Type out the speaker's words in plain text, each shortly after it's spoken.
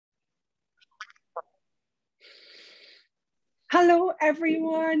Hello,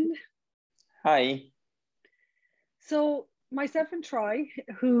 everyone. Hi. So myself and Troy,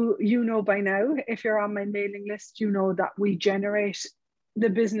 who you know by now, if you're on my mailing list, you know that we generate the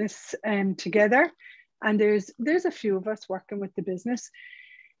business together. And there's a few of us working with the business.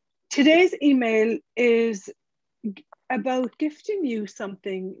 Today's email is about gifting you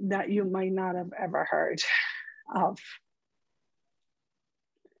something that you might not have ever heard of.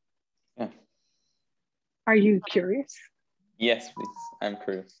 Yeah. Are you curious? Yes, please. I'm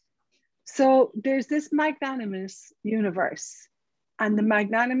curious. So there's this magnanimous universe, and the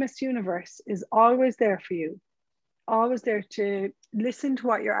magnanimous universe is always there for you, always there to listen to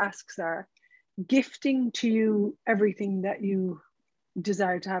what your asks are, gifting to you everything that you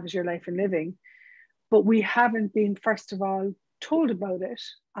desire to have as your life and living. But we haven't been, first of all, told about it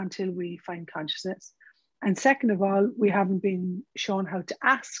until we find consciousness. And second of all, we haven't been shown how to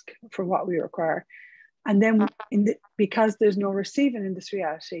ask for what we require. And then because there's no receiving in this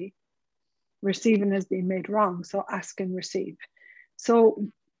reality, receiving has been made wrong. So ask and receive. So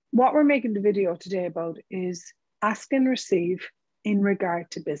what we're making the video today about is ask and receive in regard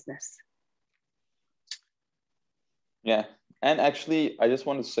to business. Yeah. And actually, I just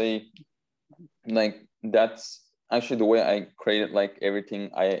want to say, like, that's actually the way I created like everything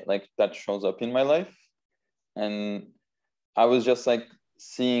I like that shows up in my life. And I was just like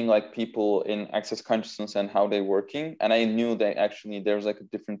seeing like people in access consciousness and how they're working. And I knew that actually there's like a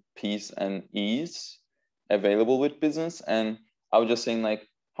different peace and ease available with business. And I was just saying like,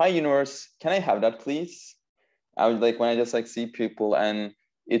 hi universe, can I have that please? I would like when I just like see people and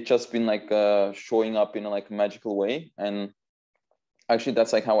it just been like showing up in a like magical way. And actually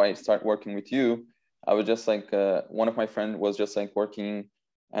that's like how I start working with you. I was just like one of my friends was just like working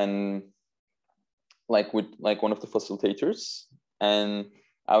and like with like one of the facilitators, and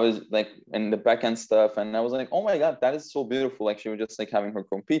I was like in the back end stuff, and I was like, oh my god, that is so beautiful. Like she was just like having her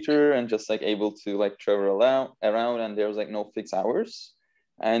computer and just like able to like travel around, and there was like no fixed hours,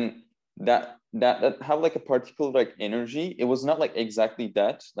 and that have like a particular like energy. It was not like exactly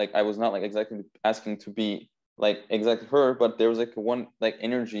that. Like I was not like exactly asking to be like exactly her, but there was like one like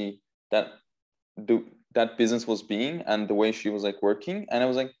energy that that business was being and the way she was like working, and I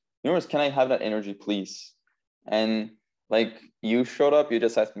was like, universe, can I have that energy please? And like you showed up, you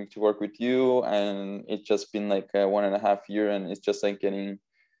just asked me to work with you, and it's just been like 1.5 years, and it's just like getting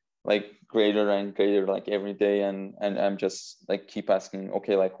like greater and greater like every day, and I'm just like keep asking,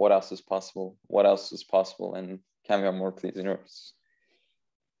 okay, like what else is possible, what else is possible, and can we have more please, universe?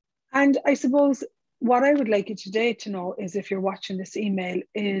 And I suppose what I would like you today to know is, if you're watching this email,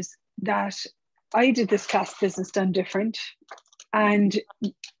 is that I did this class Business Done Different. And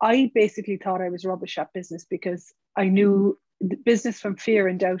I basically thought I was rubbish at business because I knew the business from fear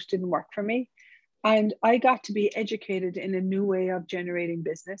and doubt didn't work for me. And I got to be educated in a new way of generating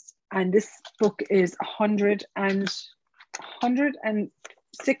business. And this book is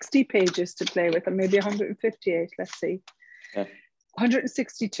 160 pages to play with, or maybe 158, let's see. Yeah.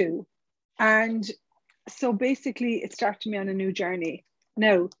 162. And so basically it started me on a new journey.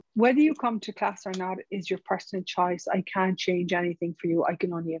 Now, whether you come to class or not is your personal choice. I can't change anything for you. I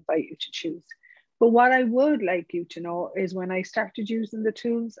can only invite you to choose. But what I would like you to know is, when I started using the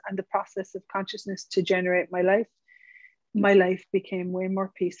tools and the process of consciousness to generate my life became way more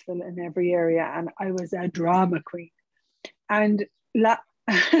peaceful in every area. And I was a drama queen. And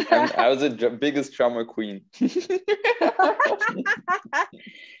I was the biggest drama queen.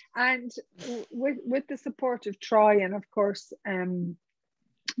 And with the support of Troy and of course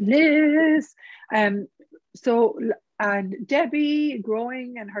Liz, so and Debbie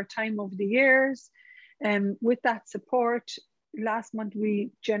growing and her time over the years, with that support, last month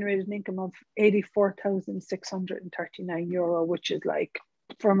we generated an income of €84,639, which is like,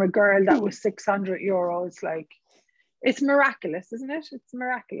 from a girl that was €600, like, it's miraculous, isn't it? It's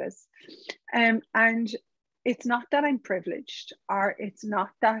miraculous. And it's not that I'm privileged, or it's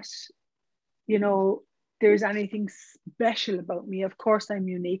not that, there's anything special about me. Of course I'm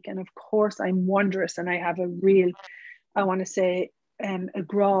unique, and of course I'm wondrous, and I have a real, I want to say, a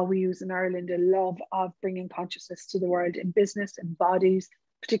GRA we use in Ireland, a love of bringing consciousness to the world in business and bodies,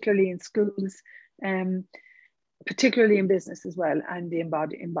 particularly in schools, particularly in business as well, and the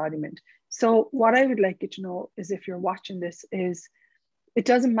embodiment. So what I would like you to know is, if you're watching this, is it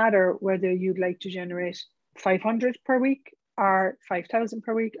doesn't matter whether you'd like to generate 500 per week or 5,000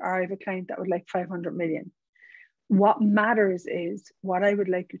 per week, or I have a client that would like 500 million. What matters is, what I would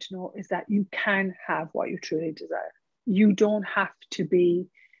like you to know is that you can have what you truly desire. You don't have to be,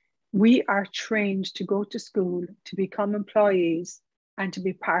 we are trained to go to school, to become employees, and to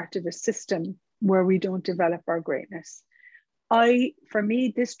be part of a system where we don't develop our greatness. For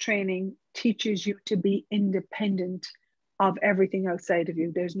me, this training teaches you to be independent of everything outside of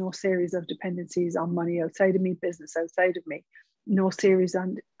you. There's no series of dependencies on money outside of me, business outside of me, no series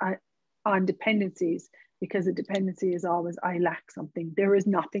on dependencies, because a dependency is always, I lack something. There is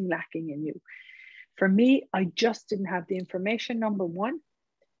nothing lacking in you. For me, I just didn't have the information, number one.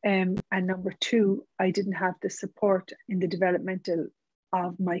 And number two, I didn't have the support in the developmental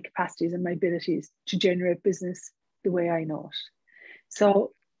of my capacities and my abilities to generate business the way I know it.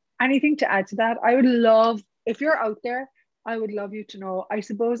 So anything to add to that? I would love, if you're out there, I would love you to know, I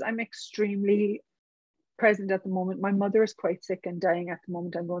suppose I'm extremely present at the moment. My mother is quite sick and dying at the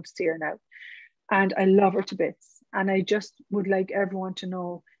moment. I'm going to see her now. And I love her to bits. And I just would like everyone to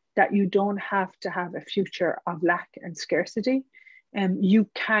know that you don't have to have a future of lack and scarcity. You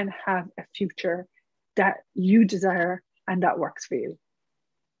can have a future that you desire and that works for you.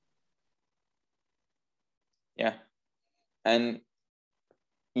 Yeah. And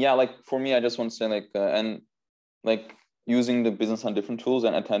yeah, like for me, I just want to say like, and like using the business on different tools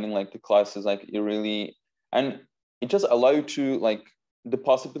and attending like the classes, like it really, and it just allow you to like, the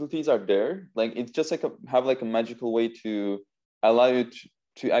possibilities are there. Like it's just like have like a magical way to allow you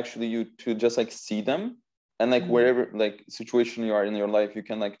to actually you to just like see them, and like wherever like situation you are in your life, you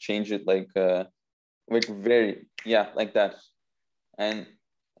can like change it like very, yeah, like that. And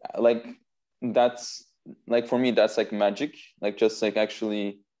like that's like for me that's like magic, like just like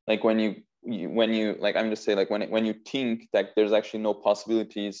actually like when you like, I'm just saying like when you think that there's actually no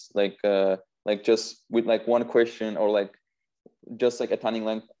possibilities, like just with like one question or like just like attending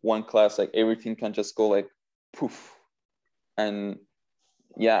like one class, like everything can just go like poof. And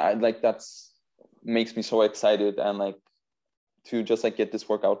yeah, I like that's makes me so excited, and like to just like get this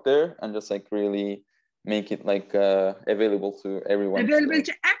work out there and just like really make it like available to everyone. Available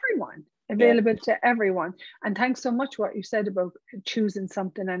to everyone. Available to everyone. And thanks so much what you said about choosing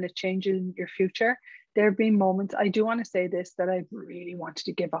something and it changing your future. There have been moments, I do want to say this, that I've really wanted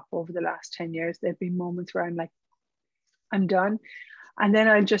to give up over the last 10 years. There have been moments where I'm like, I'm done. And then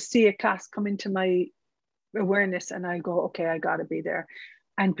I'll just see a class come into my awareness and I go, okay, I got to be there.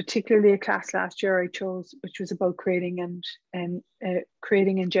 And particularly a class last year I chose, which was about creating and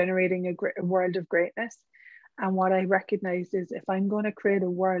generating a world of greatness. And what I recognized is if I'm going to create a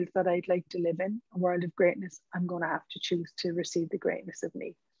world that I'd like to live in, a world of greatness, I'm going to have to choose to receive the greatness of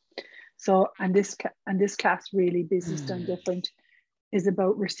me. So, and this class really, Business Done Different, is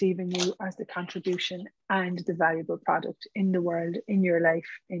about receiving you as the contribution and the valuable product in the world, in your life,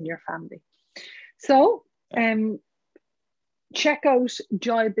 in your family. So, check out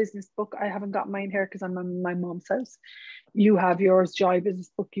Joy Business Book. I haven't got mine here because I'm in my mom's house. You have yours, Joy Business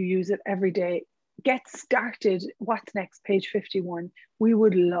Book. You use it every day. Get started. What's next? Page 51. We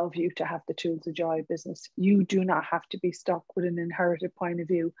would love you to have the tools of Joy Business. You do not have to be stuck with an inherited point of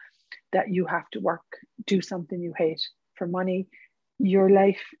view that you have to work, do something you hate for money. Your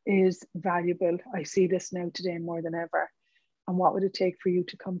life is valuable. I see this now today more than ever. And what would it take for you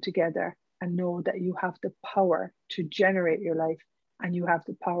to come together and know that you have the power to generate your life and you have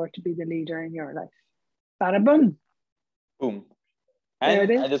the power to be the leader in your life? Bada boom. Boom.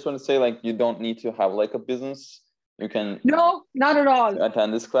 And I just want to say, like, you don't need to have like a business. You can no, not at all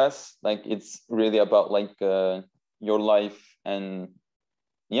attend this class. Like, it's really about like your life and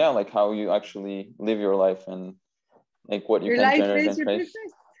yeah, like how you actually live your life and like what you can generate and create.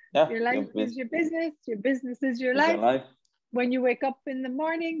 Yeah, your life is your business. Your business is your life. When you wake up in the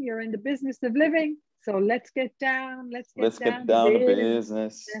morning, you're in the business of living. So let's get down. Let's get down to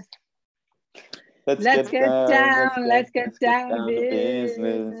business. Let's get down to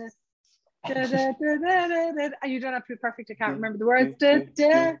business. You don't have to be perfect. I can't remember the words.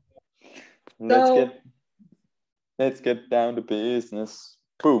 Let's get down to business.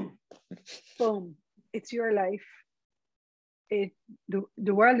 Boom. Boom. It's your life. The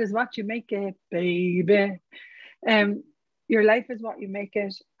world is what you make it, baby. Your life is what you make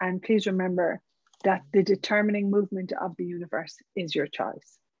it. And please remember that the determining movement of the universe is your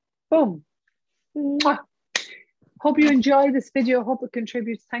choice. Boom. Mwah. Hope you enjoy this video. Hope it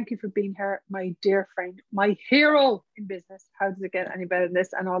contributes. Thank you for being here, my dear friend, my hero in business. How does it get any better than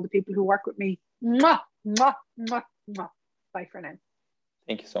this? And all the people who work with me. Mwah, mwah, mwah, mwah. Bye for now.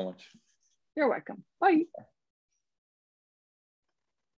 Thank you so much. You're welcome. Bye.